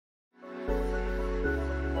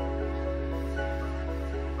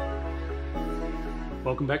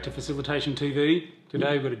Welcome back to Facilitation TV.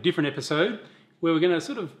 Today we've got a different episode where we're going to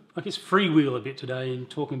sort of, I guess, freewheel a bit today in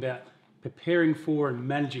talking about preparing for and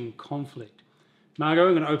managing conflict. Margot,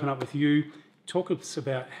 I'm going to open up with you. Talk us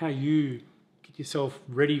about how you get yourself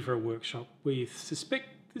ready for a workshop where you suspect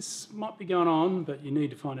this might be going on, but you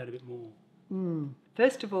need to find out a bit more.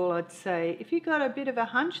 First of all, I'd say if you've got a bit of a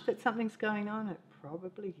hunch that something's going on, it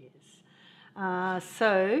probably is.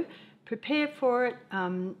 So prepare for it.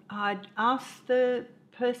 I'd ask the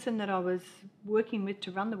person that I was working with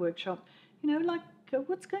to run the workshop,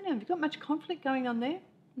 what's going on? Have you got much conflict going on there?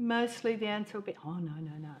 Mostly the answer will be, oh, no.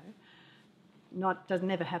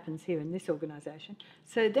 Never happens here in this organisation.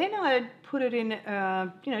 So then I'd put it in,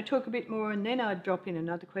 talk a bit more, and then I'd drop in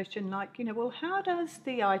another question like, how does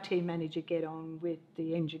the IT manager get on with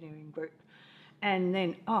the engineering group? And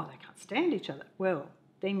then, they can't stand each other. Well,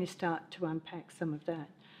 then you start to unpack some of that.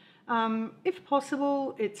 If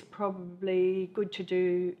possible, it's probably good to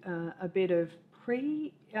do a bit of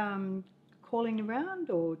calling around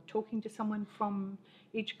or talking to someone from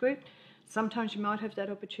each group. Sometimes you might have that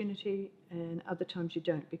opportunity and other times you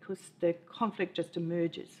don't, because the conflict just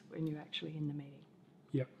emerges when you're actually in the meeting.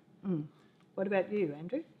 Yep. What about you,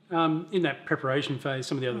 Andrew? In that preparation phase,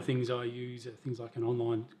 some of the other things I use are things like an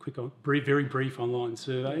online, very brief online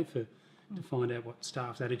survey to find out what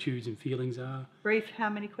staff's attitudes and feelings are. Brief, how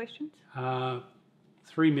many questions?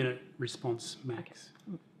 3-minute response max.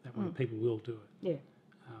 Okay. That way people will do it. Yeah.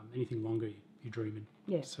 Anything longer, you're dreaming.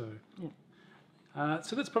 Yeah. So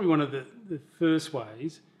that's probably one of the first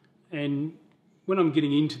ways. And when I'm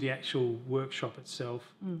getting into the actual workshop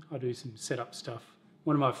itself, I do some setup stuff.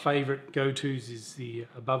 One of my favourite go-tos is the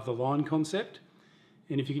above the line concept.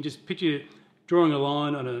 And if you can just picture drawing a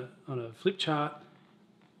line on a flip chart,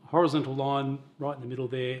 a horizontal line right in the middle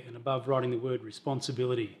there, and above writing the word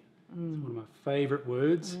responsibility. It's one of my favourite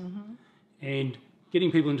words. And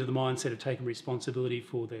getting people into the mindset of taking responsibility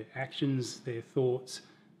for their actions, their thoughts,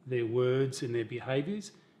 their words and their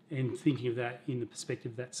behaviours, and thinking of that in the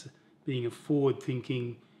perspective that's being a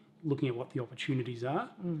forward-thinking, looking at what the opportunities are.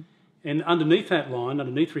 And underneath that line,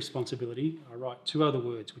 underneath responsibility, I write 2 other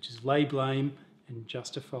words, which is lay blame and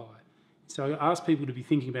justify. So I ask people to be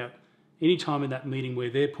thinking about any time in that meeting where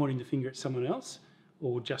they're pointing the finger at someone else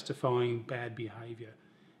or justifying bad behaviour.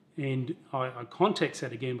 And I context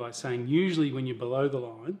that again by saying usually when you're below the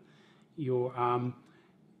line, you're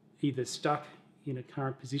either stuck in a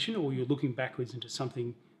current position or you're looking backwards into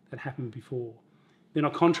something that happened before. Then I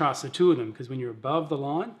contrast the 2 of them, because when you're above the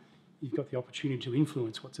line, you've got the opportunity to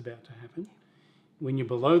influence what's about to happen. When you're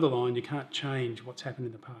below the line, you can't change what's happened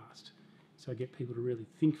in the past. So I get people to really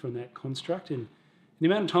think from that construct, and the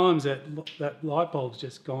amount of times that light bulb's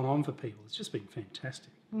just gone on for people, it's just been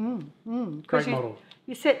fantastic. Great model.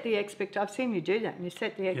 You set the expectation. I've seen you do that, and you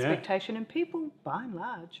set the expectation, and people, by and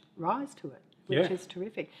large, rise to it, which is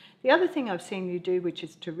terrific. The other thing I've seen you do, which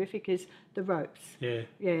is terrific, is the ropes. Yeah.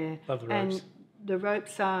 Love the ropes. And the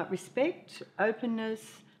ropes are respect, openness,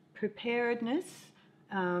 preparedness,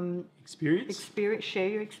 experience, share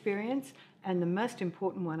your experience, and the most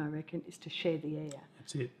important one, I reckon, is to share the air.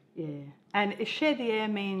 That's it. Yeah. And if share the air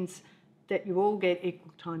means that you all get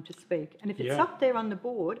equal time to speak. And if it's up there on the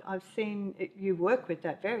board, I've seen you work with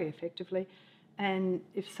that very effectively. And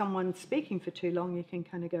if someone's speaking for too long, you can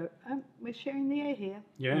kind of go, we're sharing the air here.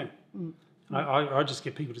 Yeah. I just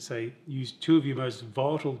get people to say, use 2 of your most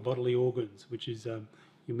vital bodily organs, which is your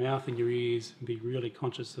mouth and your ears, and be really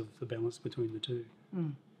conscious of the balance between the 2.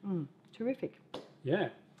 Terrific. Yeah.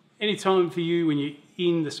 Any time for you when you're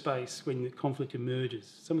in the space, when the conflict emerges,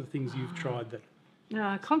 some of the things you've tried that...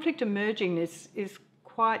 Conflict emerging is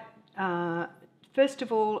quite... first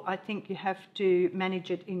of all, I think you have to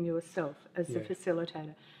manage it in yourself as a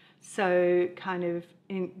facilitator. So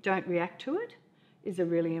don't react to it is a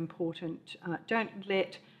really important... don't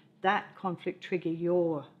let that conflict trigger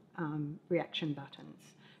your reaction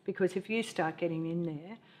buttons, because if you start getting in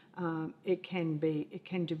there, it can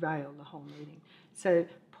derail the whole meeting. So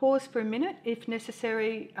pause for a minute if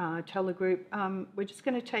necessary. Tell the group, we're just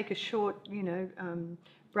going to take a short,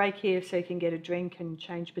 break here so you can get a drink and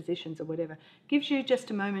change positions or whatever. Gives you just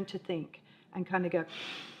a moment to think and kind of go,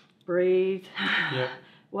 breathe.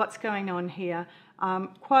 What's going on here?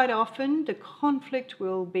 Quite often the conflict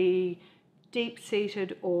will be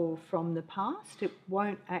deep-seated or from the past. It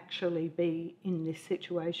won't actually be in this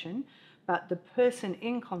situation, but the person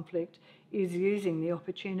in conflict is using the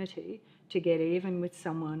opportunity to get even with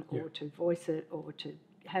someone or to voice it or to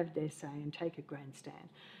have their say and take a grandstand.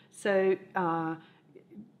 So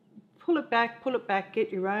pull it back, get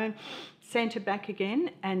your own, centre back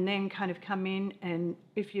again, and then kind of come in, and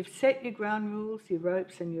if you've set your ground rules, your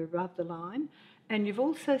ropes and you're above the line, and you've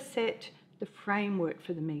also set the framework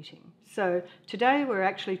for the meeting. So today we're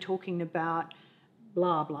actually talking about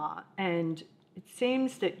blah, blah, and it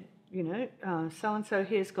seems that, so-and-so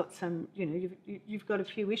here's got some, you've got a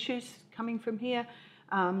few issues coming from here.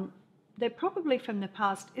 They're probably from the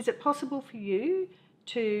past. Is it possible for you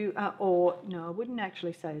to, or no, I wouldn't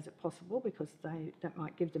actually say is it possible, because that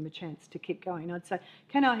might give them a chance to keep going. I'd say,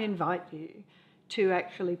 can I invite you to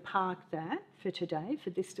actually park that for today, for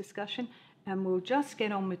this discussion, and we'll just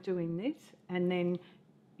get on with doing this, and then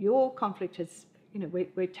your conflict is,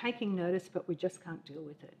 we're taking notice, but we just can't deal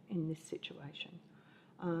with it in this situation.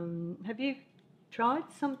 Have you tried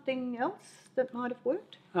something else that might have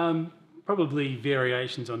worked? Probably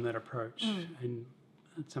variations on that approach. And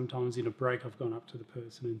sometimes in a break I've gone up to the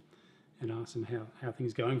person and asked them how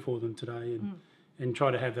things are going for them today, and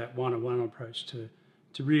try to have that one-on-one approach to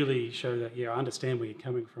really show that, I understand where you're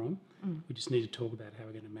coming from. We just need to talk about how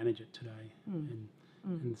we're going to manage it today.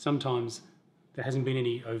 And sometimes there hasn't been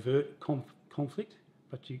any overt conflict,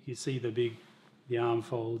 but you see the arm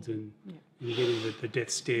folds and you're getting the death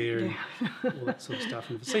stare and all that sort of stuff.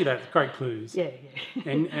 And to see that, great clues.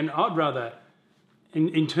 And I'd rather,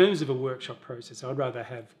 in terms of a workshop process, I'd rather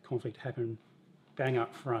have conflict happen bang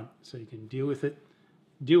up front so you can deal with it,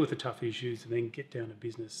 deal with the tough issues, and then get down to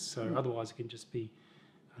business. So otherwise it can just be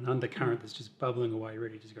an undercurrent that's just bubbling away,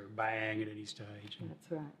 ready to just go bang at any stage.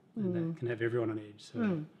 That's right. And that can have everyone on edge.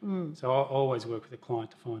 So I always work with the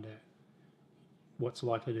client to find out what's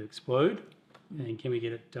likely to explode, and can we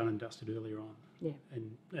get it done and dusted earlier on.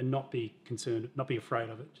 And not be concerned, not be afraid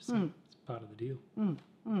of it, just it's part of the deal.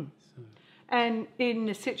 So. And in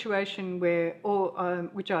a situation where,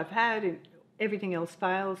 which I've had, everything else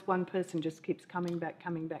fails, one person just keeps coming back,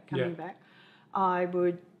 I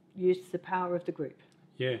would use the power of the group.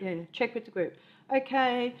 Check with the group.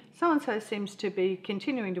 Okay, so-and-so seems to be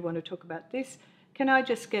continuing to want to talk about this. Can I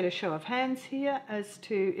just get a show of hands here as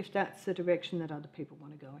to if that's the direction that other people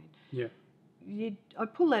want to go in?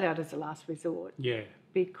 I'd pull that out as a last resort.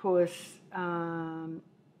 Because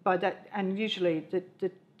by that, and usually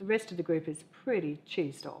the rest of the group is pretty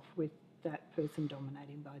cheesed off with that person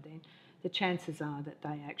dominating by then. The chances are that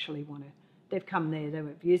they actually want to, they've come there,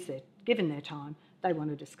 they've given their time, they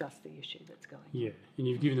want to discuss the issue that's going on. And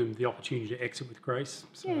you've given them the opportunity to exit with grace.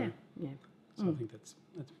 So, so I think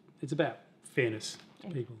it's about fairness to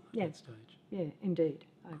people at that stage. Indeed.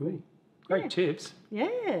 I agree. Great tips.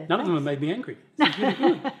 None of them have made me angry. This is really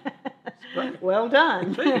good. Great. Well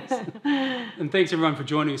done. Thanks. And thanks everyone for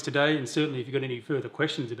joining us today. And certainly if you've got any further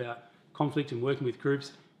questions about conflict and working with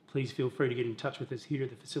groups, please feel free to get in touch with us here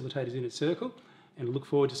at the Facilitators Inner Circle, and look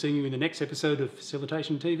forward to seeing you in the next episode of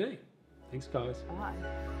Facilitation TV. Thanks, guys.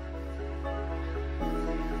 Bye.